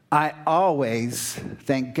I always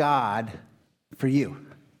thank God for you.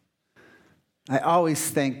 I always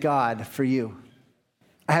thank God for you.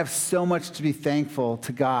 I have so much to be thankful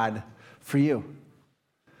to God for you.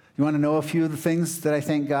 You want to know a few of the things that I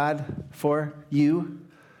thank God for you?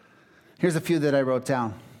 Here's a few that I wrote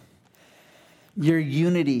down. Your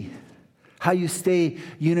unity, how you stay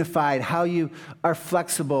unified, how you are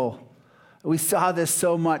flexible. We saw this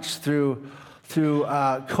so much through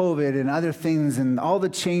COVID and other things and all the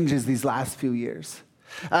changes these last few years.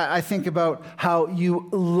 I think about how you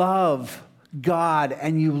love God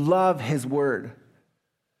and you love His Word.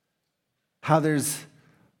 How there's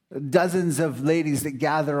dozens of ladies that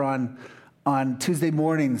gather on Tuesday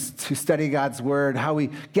mornings to study God's Word. How we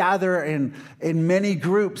gather in many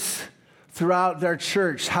groups throughout our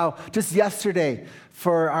church. How just yesterday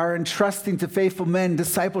for our Entrusting to Faithful Men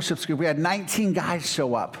discipleship group, we had 19 guys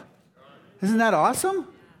show up. Isn't that awesome?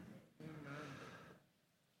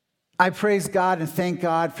 I praise God and thank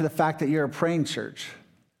God for the fact that you're a praying church,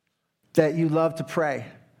 that you love to pray.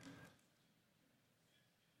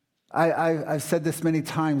 I've said this many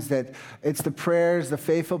times, that it's the prayers, the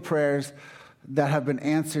faithful prayers that have been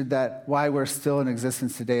answered, that why we're still in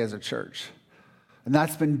existence today as a church. And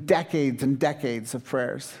that's been decades and decades of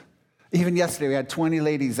prayers. Even yesterday, we had 20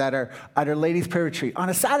 ladies at our ladies' prayer retreat on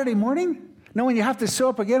a Saturday morning, knowing you have to show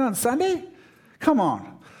up again on Sunday. Come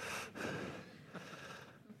on.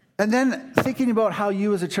 And then thinking about how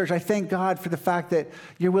you as a church, I thank God for the fact that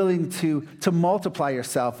you're willing to multiply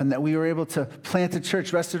yourself, and that we were able to plant a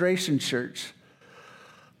church, Restoration Church,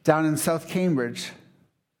 down in South Cambridge.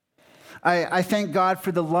 I thank God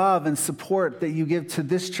for the love and support that you give to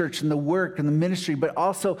this church and the work and the ministry, but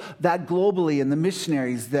also that globally and the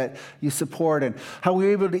missionaries that you support, and how we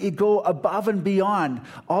were able to go above and beyond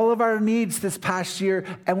all of our needs this past year,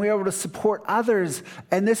 and we were able to support others,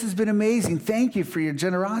 and this has been amazing. Thank you for your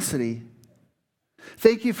generosity.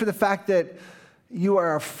 Thank you for the fact that you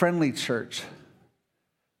are a friendly church.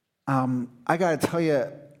 I got to tell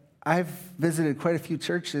you, I've visited quite a few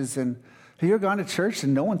churches, and have you ever gone to church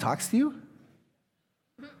and no one talks to you?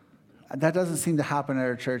 That doesn't seem to happen at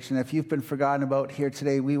our church. And if you've been forgotten about here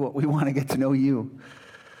today, we want to get to know you.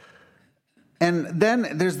 And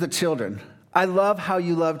then there's the children. I love how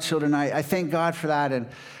you love children. I thank God for that.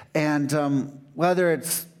 And whether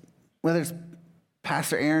it's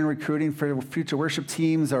Pastor Aaron recruiting for future worship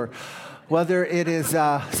teams, or whether it is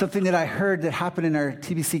something that I heard that happened in our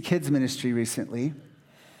TBC Kids ministry recently.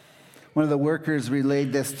 One of the workers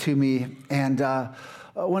relayed this to me, and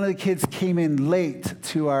one of the kids came in late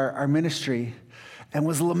to our ministry and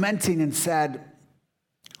was lamenting and said,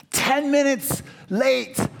 10 minutes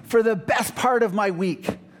late for the best part of my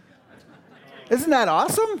week. Isn't that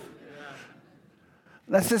awesome?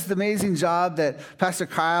 That's just an amazing job that Pastor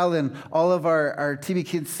Kyle and all of our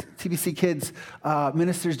TBC Kids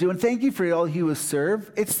ministers do. And thank you for all you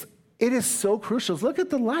serve. It is so crucial. Look at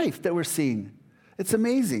the life that we're seeing. It's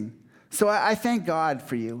amazing. So I thank God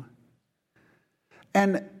for you.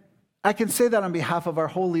 And I can say that on behalf of our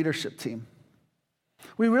whole leadership team.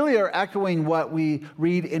 We really are echoing what we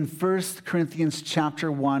read in 1 Corinthians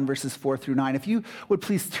chapter 1, verses 4 through 9. If you would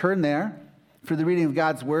please turn there for the reading of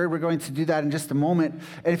God's word. We're going to do that in just a moment.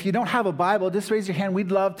 And if you don't have a Bible, just raise your hand.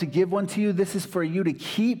 We'd love to give one to you. This is for you to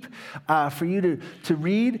keep, for you to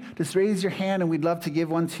read. Just raise your hand and we'd love to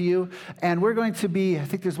give one to you. And we're going to be, I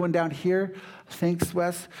think there's one down here. Thanks,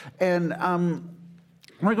 Wes. And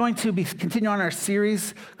we're going to be continuing on our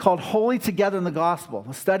series called Holy Together in the Gospel,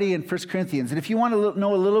 a study in 1 Corinthians. And if you want to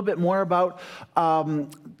know a little bit more about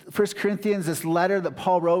 1 Corinthians, this letter that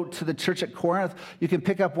Paul wrote to the church at Corinth, you can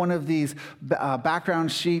pick up one of these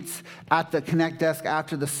background sheets at the Connect desk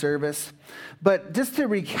after the service. But just to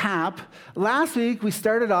recap, last week we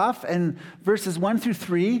started off in verses 1 through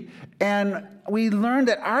 3, and we learned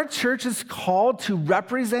that our church is called to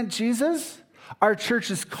represent Jesus. Our church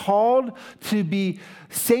is called to be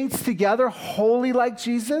saints together, holy like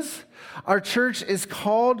Jesus. Our church is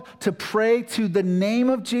called to pray to the name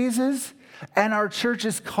of Jesus. And our church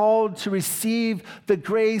is called to receive the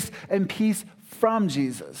grace and peace from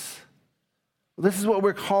Jesus. This is what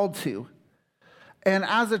we're called to. And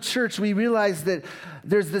as a church, we realize that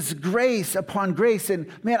there's this grace upon grace. And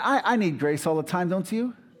man, I need grace all the time, don't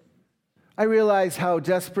you? I realize how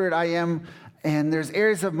desperate I am. And there's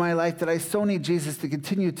areas of my life that I so need Jesus to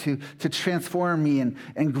continue to transform me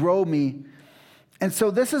and grow me. And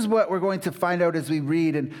so this is what we're going to find out as we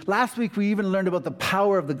read. And last week we even learned about the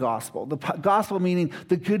power of the gospel. The gospel meaning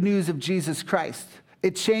the good news of Jesus Christ.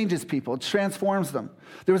 It changes people. It transforms them.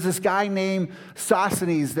 There was this guy named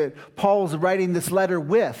Sosthenes that Paul was writing this letter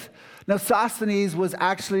with. Now, Sosthenes was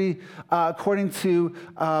actually, according to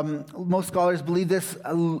most scholars believe this,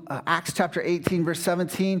 Acts chapter 18, verse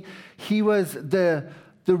 17, he was the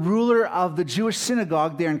ruler of the Jewish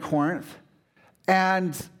synagogue there in Corinth.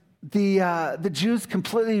 And the Jews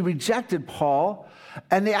completely rejected Paul,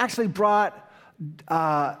 and they actually brought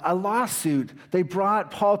a lawsuit. They brought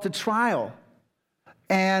Paul to trial.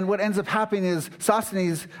 And what ends up happening is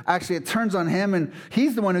Sosthenes, actually, it turns on him, and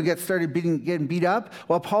he's the one who gets started getting beat up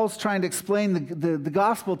while Paul's trying to explain the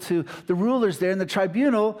gospel to the rulers there in the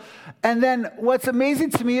tribunal. And then what's amazing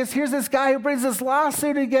to me is here's this guy who brings this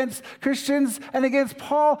lawsuit against Christians and against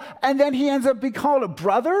Paul, and then he ends up being called a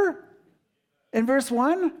brother in verse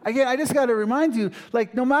 1. Again, I just got to remind you,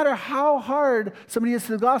 like, no matter how hard somebody is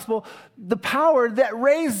to the gospel, the power that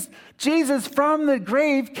raised Jesus from the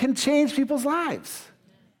grave can change people's lives.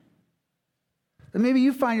 And maybe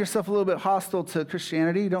you find yourself a little bit hostile to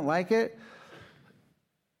Christianity, you don't like it.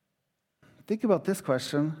 Think about this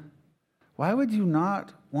question. Why would you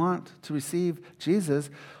not want to receive Jesus,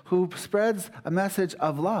 who spreads a message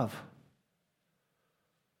of love?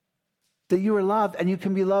 That you are loved and you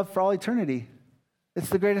can be loved for all eternity. It's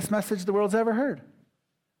the greatest message the world's ever heard.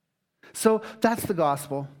 So that's the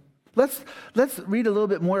gospel. Let's read a little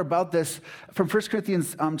bit more about this from 1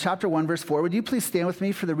 Corinthians chapter 1, verse 4. Would you please stand with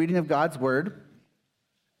me for the reading of God's word?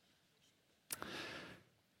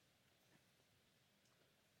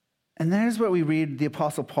 And there's what we read, the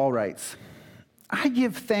Apostle Paul writes, I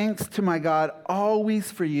give thanks to my God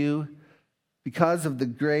always for you because of the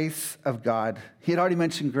grace of God. He had already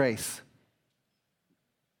mentioned grace.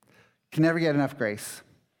 Can never get enough grace.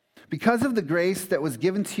 Because of the grace that was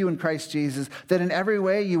given to you in Christ Jesus, that in every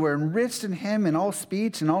way you were enriched in him in all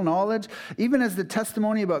speech and all knowledge, even as the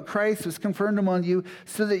testimony about Christ was confirmed among you,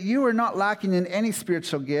 so that you are not lacking in any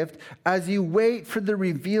spiritual gift, as you wait for the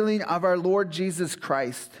revealing of our Lord Jesus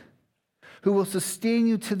Christ, who will sustain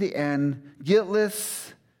you to the end,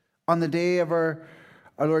 guiltless on the day of our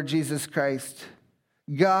Lord Jesus Christ.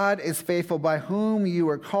 God is faithful, by whom you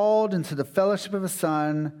are called into the fellowship of his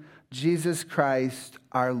Son, Jesus Christ,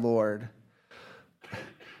 our Lord.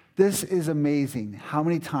 This is amazing how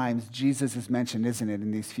many times Jesus is mentioned, isn't it, in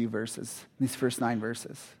these few verses, these first 9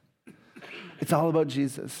 verses. It's all about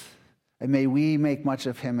Jesus. And may we make much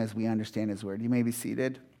of him as we understand his word. You may be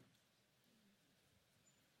seated.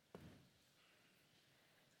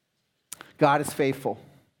 God is faithful.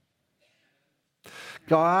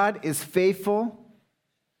 God is faithful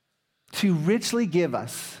to richly give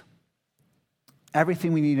us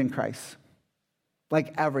everything we need in Christ.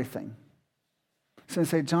 Like everything. So I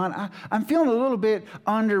say, John, I'm feeling a little bit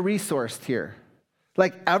under-resourced here.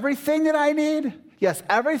 Like everything that I need, yes,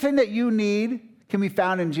 everything that you need can be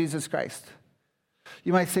found in Jesus Christ.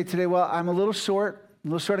 You might say today, well, I'm a little short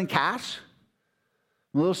in cash.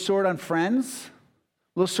 I'm a little short on friends.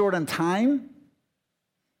 A little short on time.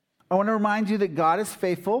 I want to remind you that God is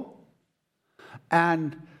faithful,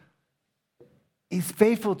 and he's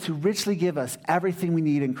faithful to richly give us everything we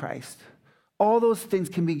need in Christ. All those things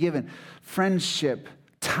can be given. Friendship,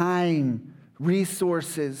 time,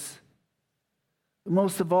 resources.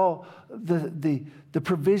 Most of all, the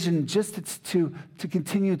provision just to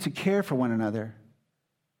continue to care for one another.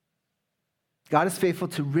 God is faithful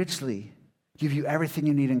to richly give you everything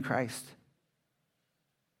you need in Christ.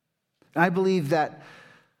 And I believe that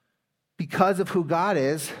because of who God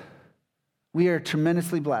is, we are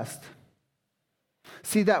tremendously blessed.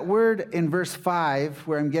 See, that word in verse 5,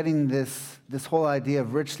 where I'm getting this whole idea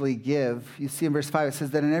of richly give, you see in verse 5, it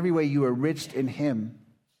says that in every way you are rich in him.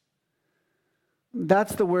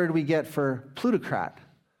 That's the word we get for plutocrat,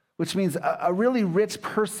 which means a really rich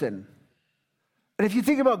person. And if you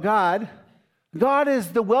think about God, God is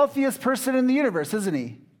the wealthiest person in the universe, isn't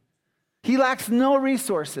he? He lacks no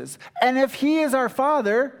resources. And if he is our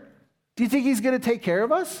Father, do you think he's going to take care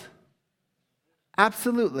of us?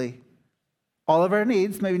 Absolutely. All of our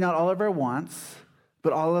needs, maybe not all of our wants,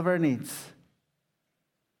 but all of our needs.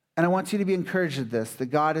 And I want you to be encouraged at this, that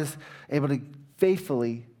God is able to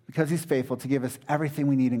faithfully, because he's faithful, to give us everything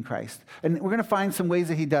we need in Christ. And we're going to find some ways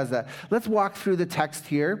that he does that. Let's walk through the text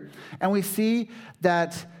here. And we see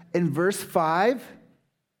that in verse 5,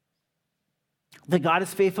 that God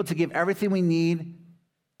is faithful to give everything we need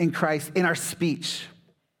in Christ in our speech.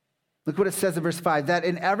 Look what it says in verse 5, that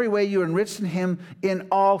in every way you are enriched in him in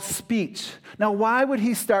all speech. Now, why would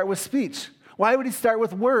he start with speech? Why would he start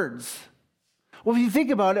with words? Well, if you think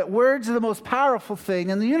about it, words are the most powerful thing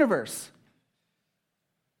in the universe.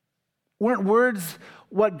 Weren't words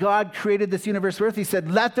what God created this universe with? He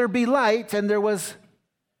said, let there be light, and there was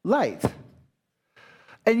light.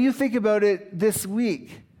 And you think about it this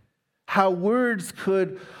week, how words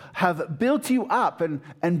could have built you up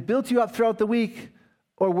and built you up throughout the week,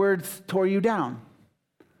 or words tore you down.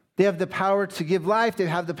 They have the power to give life. They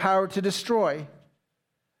have the power to destroy.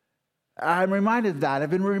 I'm reminded of that.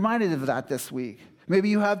 I've been reminded of that this week. Maybe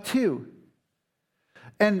you have too.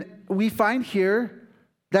 And we find here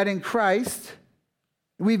that in Christ,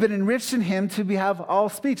 we've been enriched in him to have all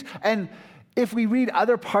speech. And if we read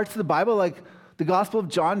other parts of the Bible, like the Gospel of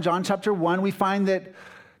John, John chapter 1, we find that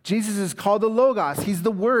Jesus is called the Logos. He's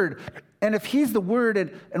the Word. And if he's the Word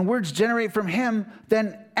and words generate from him,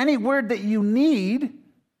 then any word that you need,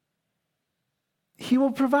 he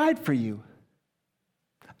will provide for you.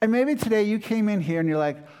 And maybe today you came in here and you're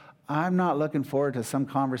like, I'm not looking forward to some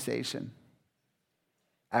conversation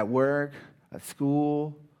at work, at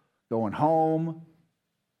school, going home.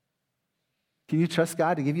 Can you trust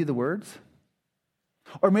God to give you the words?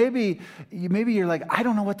 Or maybe you're like, I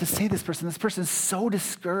don't know what to say to this person. This person's so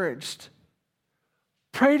discouraged.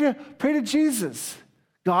 Pray to Jesus.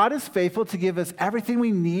 God is faithful to give us everything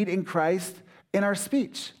we need in Christ in our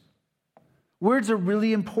speech. Words are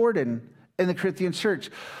really important in the Corinthian church.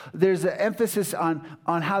 There's an emphasis on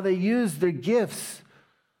how they use their gifts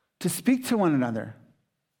to speak to one another.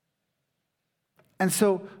 And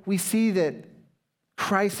so we see that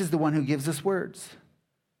Christ is the one who gives us words.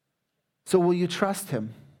 So will you trust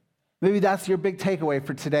him? Maybe that's your big takeaway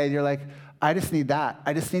for today. You're like, I just need that.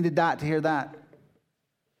 I just needed that to hear that.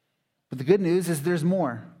 But the good news is there's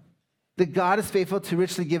more. That God is faithful to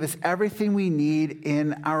richly give us everything we need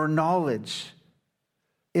in our knowledge.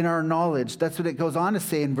 In our knowledge. That's what it goes on to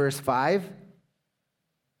say in verse 5.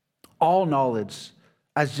 All knowledge,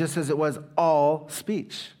 just as it was all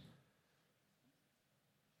speech.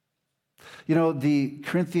 You know, the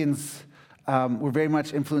Corinthians were very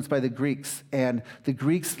much influenced by the Greeks, and the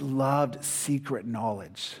Greeks loved secret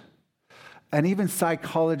knowledge. And even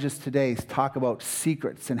psychologists today talk about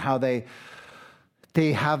secrets and how they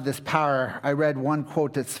have this power. I read one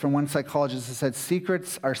quote that's from one psychologist that said,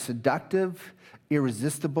 secrets are seductive,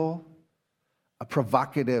 irresistible,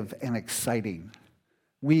 provocative, and exciting.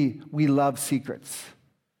 We love secrets.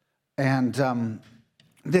 And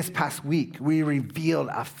this past week, we revealed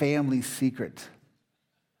a family secret.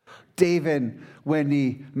 Dave and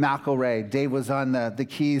Wendy McElray. Dave was on the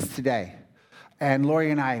keys today. And Lori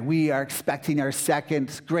and I, we are expecting our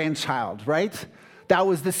second grandchild, right? That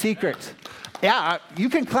was the secret. Yeah, you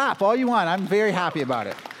can clap all you want. I'm very happy about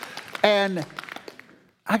it. And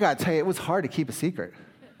I got to tell you, it was hard to keep a secret.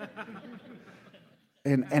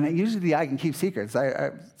 And usually I can keep secrets.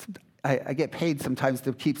 I get paid sometimes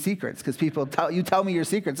to keep secrets because people tell me your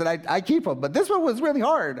secrets and I keep them. But this one was really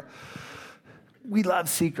hard. We love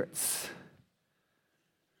secrets.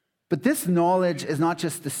 But this knowledge is not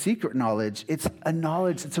just the secret knowledge. It's a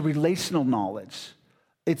knowledge. It's a relational knowledge.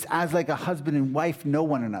 It's as like a husband and wife know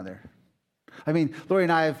one another. I mean, Lori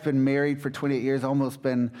and I have been married for 28 years, almost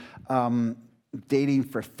been dating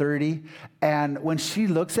for 30. And when she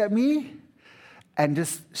looks at me and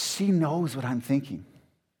she knows what I'm thinking.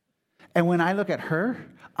 And when I look at her,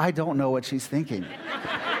 I don't know what she's thinking.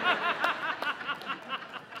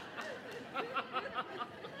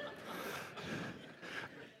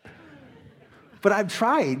 But I've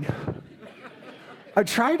tried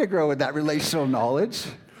to grow in that relational knowledge,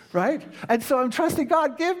 right? And so I'm trusting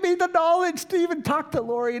God, give me the knowledge to even talk to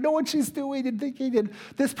Lori and know what she's doing and thinking, and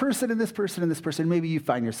this person and this person and this person. Maybe you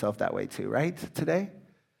find yourself that way too, right, today?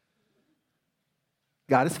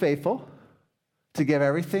 God is faithful to give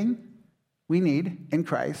everything we need in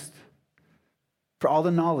Christ for all the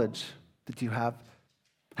knowledge that you have.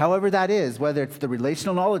 However that is, whether it's the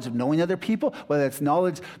relational knowledge of knowing other people, whether it's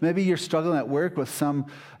knowledge, maybe you're struggling at work with some,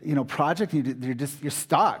 project, you're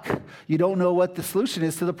stuck. You don't know what the solution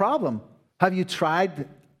is to the problem. Have you tried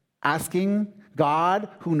asking God,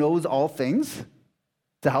 who knows all things,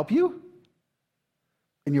 to help you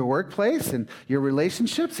in your workplace and your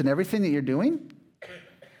relationships and everything that you're doing?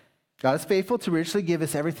 God is faithful to richly give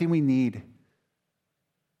us everything we need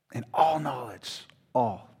and all knowledge,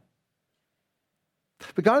 all.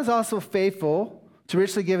 But God is also faithful to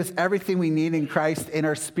richly give us everything we need in Christ in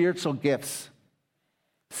our spiritual gifts.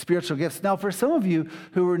 Spiritual gifts. Now, for some of you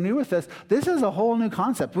who are new with us, this is a whole new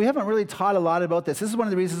concept. We haven't really taught a lot about this. This is one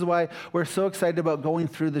of the reasons why we're so excited about going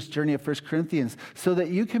through this journey of 1 Corinthians, so that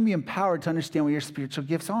you can be empowered to understand what your spiritual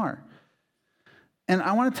gifts are. And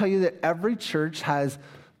I want to tell you that every church has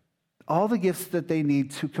all the gifts that they need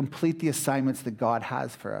to complete the assignments that God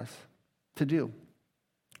has for us to do.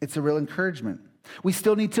 It's a real encouragement. We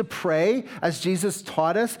still need to pray, as Jesus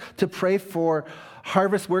taught us, to pray for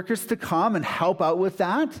harvest workers to come and help out with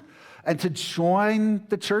that and to join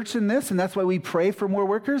the church in this. And that's why we pray for more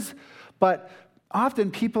workers. But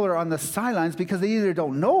often people are on the sidelines because they either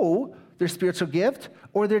don't know their spiritual gift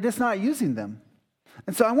or they're just not using them.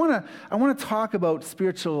 And so I want to talk about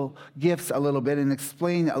spiritual gifts a little bit and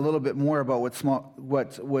explain a little bit more about what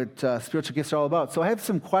spiritual gifts are all about. So I have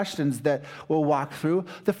some questions that we'll walk through.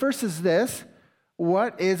 The first is this: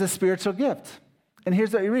 what is a spiritual gift? And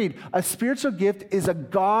here's what you read: a spiritual gift is a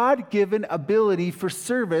God-given ability for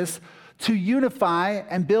service to unify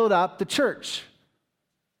and build up the church.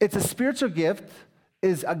 It's a spiritual gift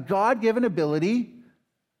is a God-given ability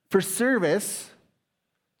for service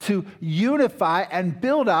to unify and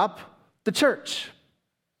build up the church.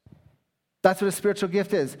 That's what a spiritual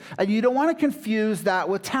gift is. And you don't want to confuse that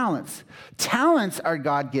with talents. Talents are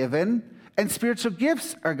God-given and spiritual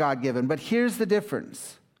gifts are God-given. But here's the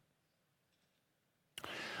difference.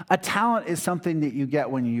 A talent is something that you get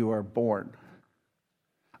when you are born.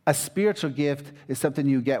 A spiritual gift is something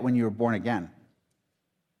you get when you were born again.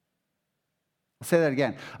 I'll say that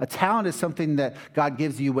again. A talent is something that God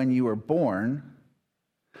gives you when you were born.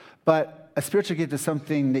 But a spiritual gift is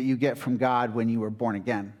something that you get from God when you were born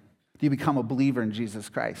again. You become a believer in Jesus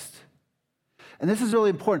Christ. And this is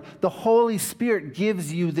really important. The Holy Spirit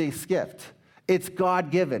gives you this gift. It's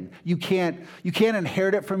God-given. You can't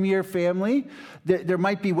inherit it from your family. There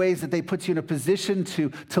might be ways that they put you in a position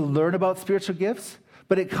to learn about spiritual gifts,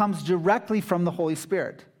 but it comes directly from the Holy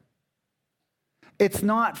Spirit. It's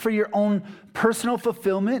not for your own personal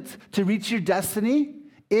fulfillment to reach your destiny.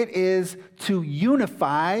 It is to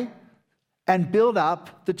unify and build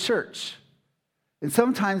up the church. And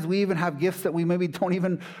sometimes we even have gifts that we maybe don't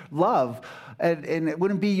even love. And it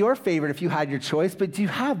wouldn't be your favorite if you had your choice, but do you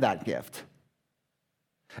have that gift?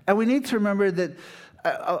 And we need to remember that,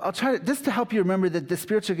 I'll try to, just to help you remember that the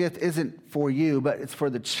spiritual gift isn't for you, but it's for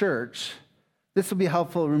the church. This will be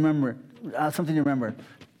helpful to remember, something to remember.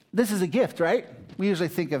 This is a gift, right? We usually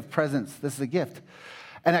think of presents. This is a gift.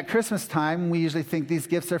 And at Christmas time, we usually think these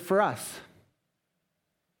gifts are for us.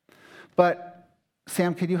 But,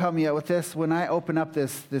 Sam, could you help me out with this? When I open up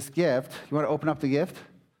this gift, you want to open up the gift?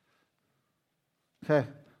 Okay.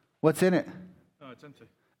 What's in it? Oh, it's empty.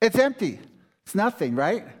 It's empty. It's nothing,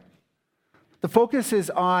 right? The focus is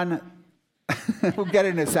on... We'll get it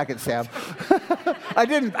in a second, Sam. I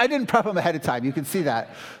didn't prep them ahead of time. You can see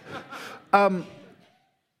that.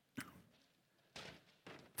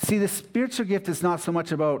 See, the spiritual gift is not so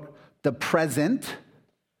much about the present.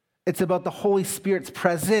 It's about the Holy Spirit's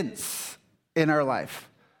presence in our life.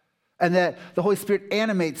 And that the Holy Spirit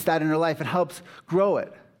animates that in our life and helps grow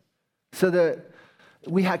it. So that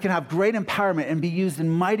we can have great empowerment and be used in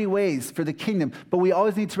mighty ways for the kingdom. But we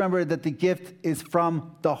always need to remember that the gift is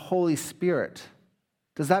from the Holy Spirit.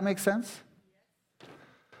 Does that make sense?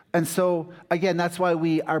 And so, again, that's why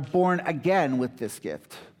we are born again with this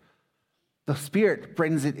gift. The Spirit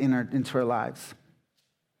brings it into our lives.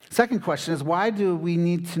 Second question is, why do we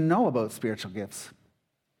need to know about spiritual gifts?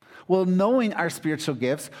 Well, knowing our spiritual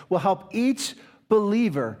gifts will help each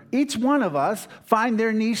believer, each one of us, find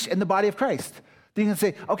their niche in the body of Christ. You can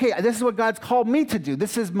say, okay, this is what God's called me to do.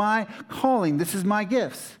 This is my calling. This is my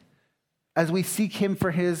gifts. As we seek Him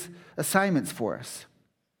for His assignments for us.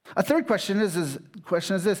 A third question is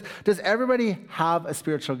this: does everybody have a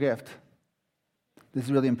spiritual gift? This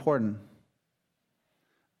is really important.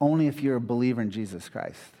 Only if you're a believer in Jesus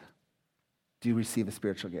Christ do you receive a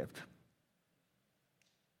spiritual gift.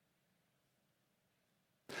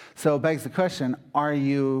 So it begs the question, are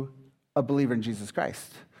you a believer in Jesus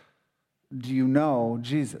Christ? Do you know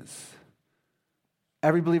Jesus?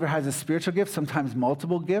 Every believer has a spiritual gift, sometimes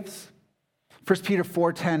multiple gifts. 1 Peter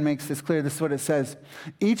 4:10 makes this clear. This is what it says.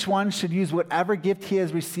 Each one should use whatever gift he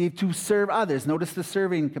has received to serve others. Notice the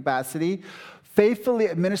serving capacity. Faithfully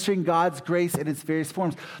administering God's grace in its various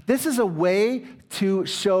forms. This is a way to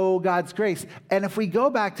show God's grace. And if we go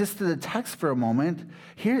back just to the text for a moment,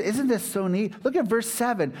 here, isn't this so neat? Look at verse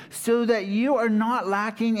 7. So that you are not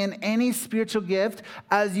lacking in any spiritual gift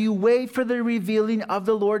as you wait for the revealing of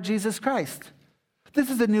the Lord Jesus Christ. This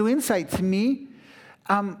is a new insight to me.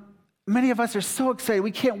 Many of us are so excited.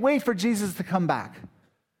 We can't wait for Jesus to come back.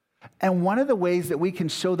 And one of the ways that we can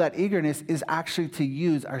show that eagerness is actually to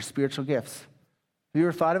use our spiritual gifts. Have you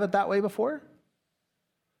ever thought of it that way before?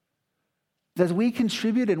 As we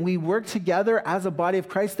contribute and we work together as a body of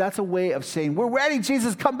Christ, that's a way of saying, we're ready,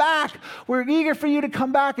 Jesus, come back. We're eager for you to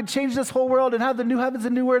come back and change this whole world and have the new heavens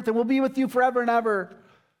and new earth, and we'll be with you forever and ever.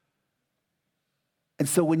 And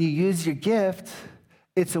so when you use your gift,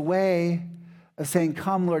 it's a way of saying,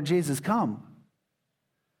 come, Lord Jesus, come.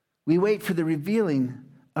 We wait for the revealing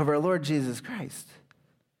of our Lord Jesus Christ.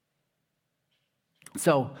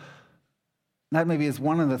 So that maybe is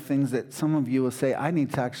one of the things that some of you will say, I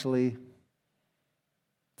need to actually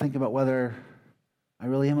think about whether I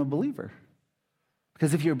really am a believer.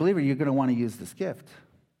 Because if you're a believer, you're going to want to use this gift.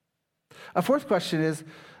 A fourth question is,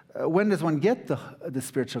 when does one get the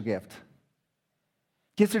spiritual gift?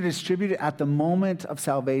 Gifts are distributed at the moment of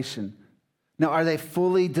salvation. Now, are they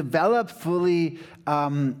fully developed, fully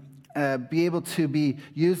be able to be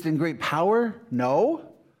used in great power? No.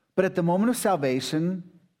 But at the moment of salvation,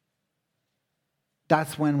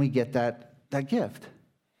 that's when we get that gift.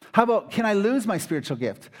 How about, can I lose my spiritual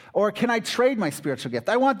gift? Or can I trade my spiritual gift?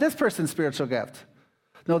 I want this person's spiritual gift.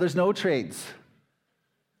 No, there's no trades.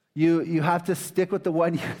 You have to stick with the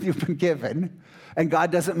one you've been given, and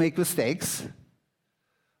God doesn't make mistakes,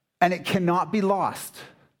 and it cannot be lost.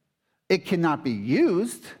 It cannot be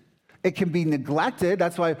used. It can be neglected.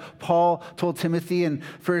 That's why Paul told Timothy in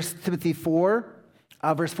 1 Timothy 4,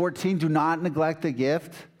 verse 14, do not neglect the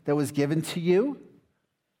gift that was given to you.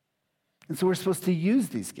 And so we're supposed to use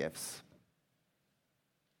these gifts.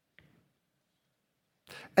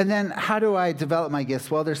 And then how do I develop my gifts?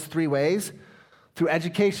 Well, there's 3 ways. Through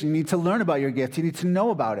education, you need to learn about your gift. You need to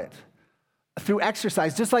know about it. Through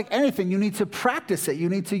exercise, just like anything, you need to practice it. You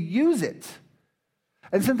need to use it.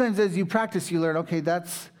 And sometimes as you practice, you learn, okay,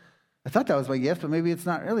 I thought that was my gift, but maybe it's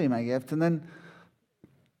not really my gift. And then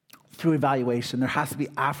through evaluation, there has to be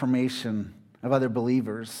affirmation of other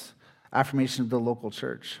believers, affirmation of the local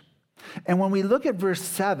church. And when we look at verse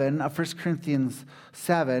 7 of 1 Corinthians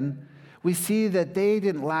 7, we see that they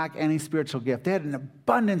didn't lack any spiritual gift. They had an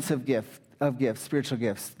abundance of gifts, spiritual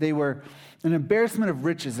gifts. They were an embarrassment of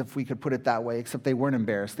riches, if we could put it that way, except they weren't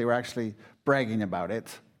embarrassed. They were actually bragging about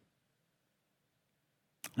it.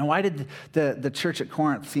 Now, why did the church at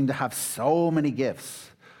Corinth seem to have so many gifts?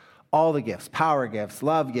 All the gifts, power gifts,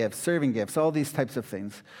 love gifts, serving gifts, all these types of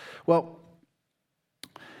things. Well,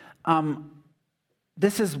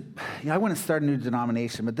 this is, I wouldn't start a new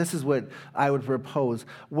denomination, but this is what I would propose.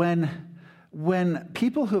 When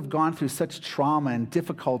people who have gone through such trauma and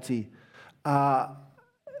difficulty, God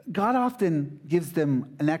often gives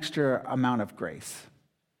them an extra amount of grace.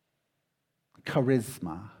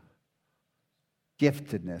 Charisma.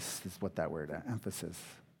 Giftedness is what that word emphasis.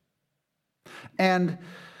 And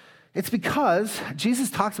it's because Jesus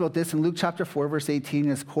talks about this in Luke chapter 4, verse 18,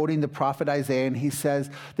 is quoting the prophet Isaiah, and he says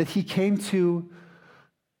that he came to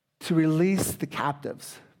release the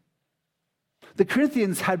captives. The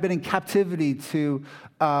Corinthians had been in captivity to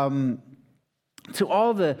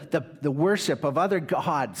all the worship of other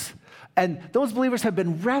gods. And those believers have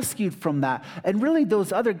been rescued from that. And really,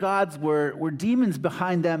 those other gods were demons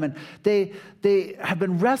behind them. And they have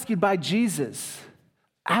been rescued by Jesus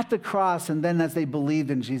at the cross. And then as they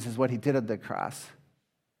believed in Jesus, what he did at the cross.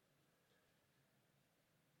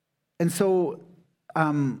 And so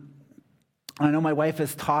I know my wife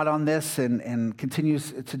has taught on this and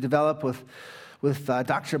continues to develop with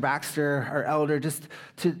Dr. Baxter, our elder,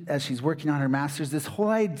 as she's working on her master's, this whole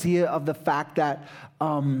idea of the fact that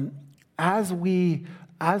as we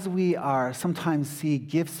are sometimes see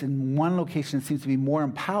gifts in one location that seems to be more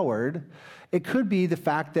empowered, it could be the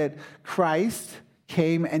fact that Christ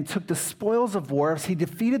came and took the spoils of war as he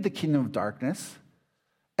defeated the kingdom of darkness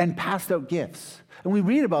and passed out gifts. And we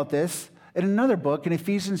read about this in another book in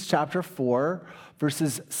Ephesians chapter 4,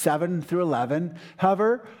 verses 7 through 11.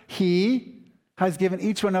 However, he has given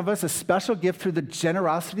each one of us a special gift through the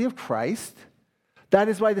generosity of Christ. That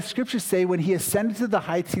is why the scriptures say when he ascended to the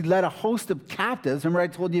heights, he led a host of captives. Remember I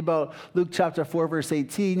told you about Luke chapter 4, verse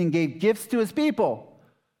 18, and gave gifts to his people.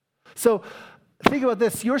 So think about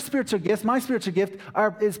this. Your spiritual gifts, my spiritual gift,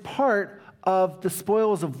 is part of the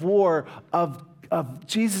spoils of war of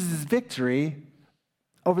Jesus' victory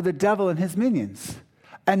over the devil and his minions.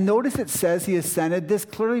 And notice it says he ascended. This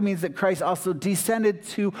clearly means that Christ also descended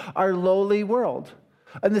to our lowly world.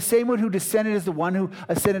 And the same one who descended is the one who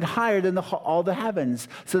ascended higher than all the heavens,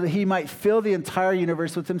 so that he might fill the entire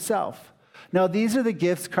universe with himself. Now, these are the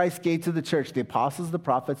gifts Christ gave to the church: the apostles, the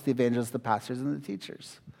prophets, the evangelists, the pastors, and the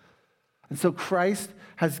teachers. And so Christ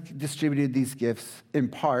has distributed these gifts in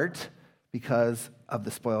part because of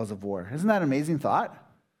the spoils of war. Isn't that an amazing thought?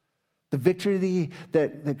 The victory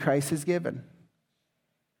that Christ has given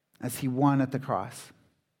as he won at the cross.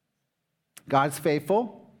 God's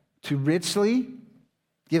faithful to richly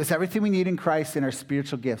give us everything we need in Christ in our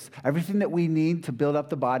spiritual gifts, everything that we need to build up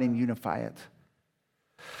the body and unify it.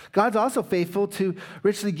 God's also faithful to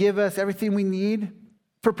richly give us everything we need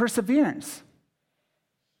for perseverance.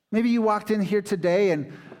 Maybe you walked in here today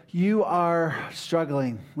and you are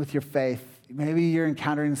struggling with your faith. Maybe you're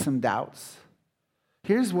encountering some doubts.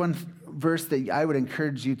 Here's one verse that I would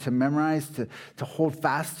encourage you to memorize, to hold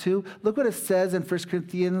fast to. Look what it says in 1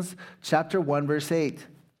 Corinthians chapter 1, verse 8.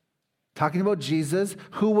 talking about Jesus,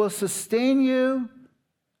 who will sustain you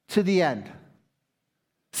to the end.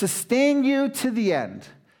 Sustain you to the end,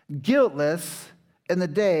 guiltless in the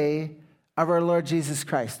day of our Lord Jesus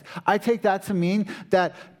Christ. I take that to mean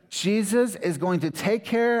that Jesus is going to take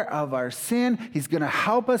care of our sin. He's going to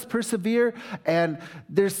help us persevere. And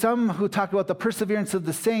there's some who talk about the perseverance of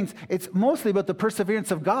the saints. It's mostly about the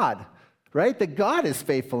perseverance of God, right? That God is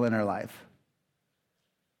faithful in our life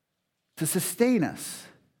to sustain us.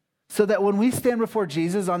 So that when we stand before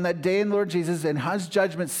Jesus on that day in Lord Jesus in his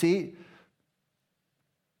judgment seat,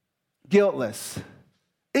 guiltless.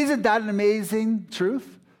 Isn't that an amazing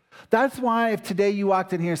truth? That's why if today you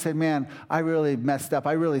walked in here and said, man, I really messed up,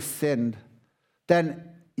 I really sinned, then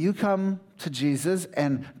you come to Jesus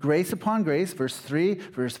and grace upon grace, verse 3,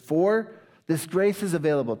 verse 4, this grace is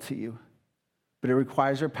available to you. But it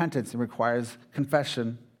requires repentance, it requires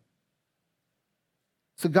confession.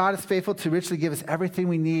 So God is faithful to richly give us everything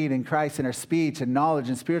we need in Christ, in our speech and knowledge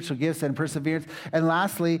and spiritual gifts and perseverance. And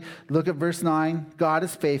lastly, look at verse 9. God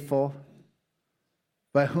is faithful,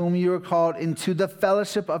 by whom you are called into the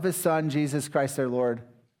fellowship of his Son, Jesus Christ our Lord.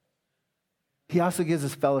 He also gives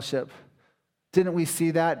us fellowship. Didn't we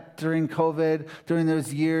see that during COVID, during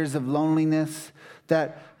those years of loneliness,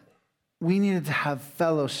 that we needed to have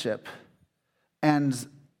fellowship? And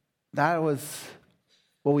that was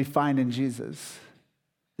what we find in Jesus.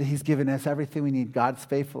 That he's given us everything we need. God's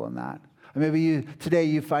faithful in that. Or maybe today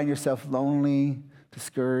you find yourself lonely,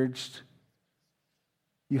 discouraged.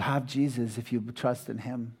 You have Jesus if you trust in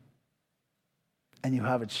him. And you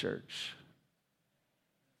have a church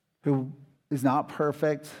who is not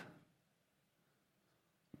perfect,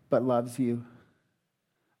 but loves you.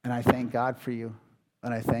 And I thank God for you.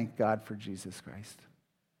 And I thank God for Jesus Christ.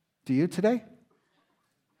 Do you today?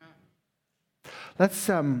 Let's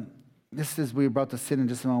just as we're about to sit in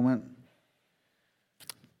just a moment,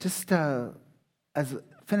 just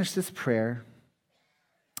finish this prayer,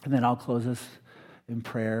 and then I'll close us in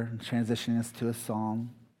prayer and transition us to a song.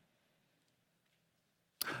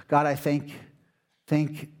 God, I thank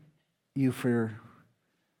you for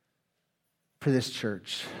this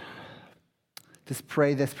church. Just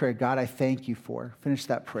pray this prayer. God, I thank you for. Finish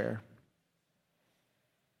that prayer.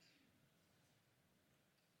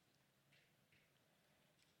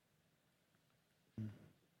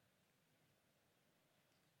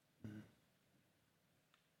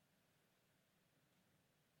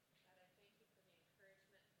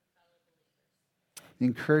 The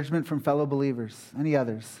encouragement from fellow believers. Any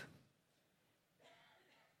others?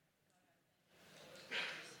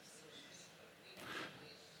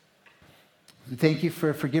 We thank you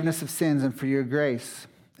for forgiveness of sins and for your grace.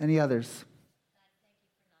 Any others?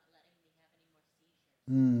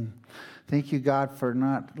 Thank you, God, for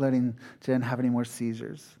not letting Jen have any more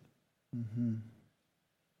seizures.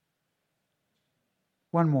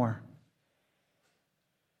 One more.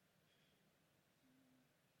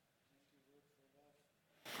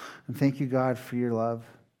 And thank you, God, for your love.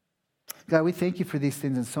 God, we thank you for these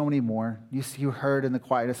things and so many more. You heard in the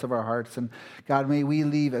quietness of our hearts. And God, may we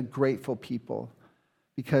leave a grateful people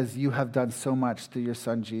because you have done so much through your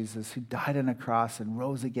Son, Jesus, who died on a cross and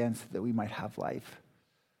rose again so that we might have life.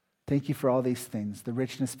 Thank you for all these things, the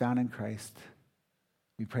richness found in Christ.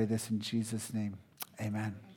 We pray this in Jesus' name. Amen.